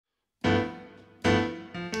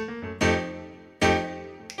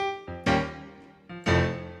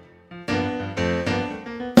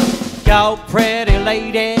Yo, pretty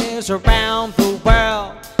ladies around the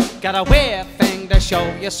world, got a weird thing to show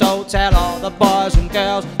you, so tell all the boys and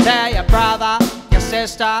girls. Tell your brother, your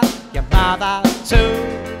sister, your mother too,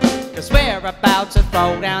 'cause we're about to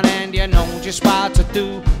throw down and you know just what to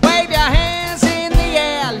do. Wave your hands in the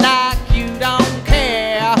air like you don't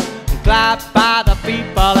care, and glide by the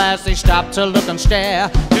people as they stop to look and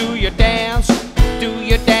stare. Do your dance, do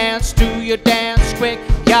your dance, do your dance quick.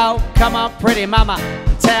 Yo, come on pretty mama,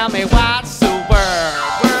 tell me what's the word.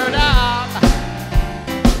 Word up,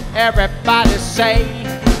 everybody say,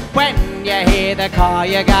 when you hear the call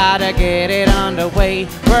you gotta get it underway.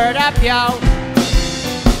 Word up, yo,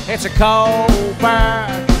 it's a cold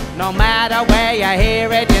word. No matter where you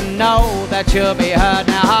hear it, you know that you'll be heard.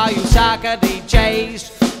 Now all you soccer DJs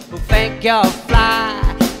who think you're fly,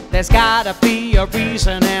 there's gotta be a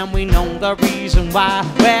reason, and we know the reason why.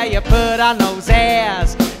 Where you put on those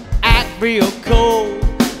airs, act real cool,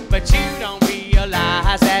 but you don't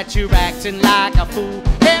realize that you're acting like a fool.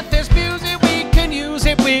 If there's music we can use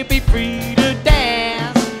it, we'll be free to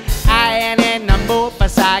dance. I ain't in the mood for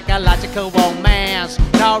psychological romance.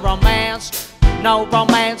 No romance, no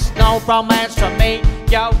romance, no romance for me.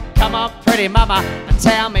 Yo, come on pretty mama and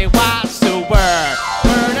tell me what's the word.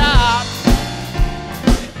 Word up,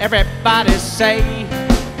 everybody say,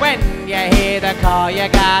 when you hear the call you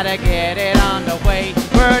gotta get it underway.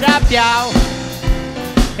 Word up, yo,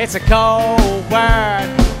 it's a cold word.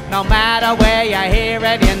 No matter where you hear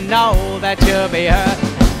it, you know that you'll be heard.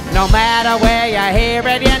 No matter where you hear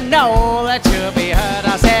it, you know that you'll be heard.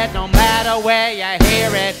 I said no matter where you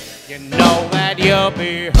hear it, you know that you'll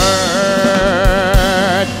be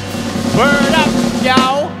heard. Word up,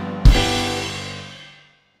 yo.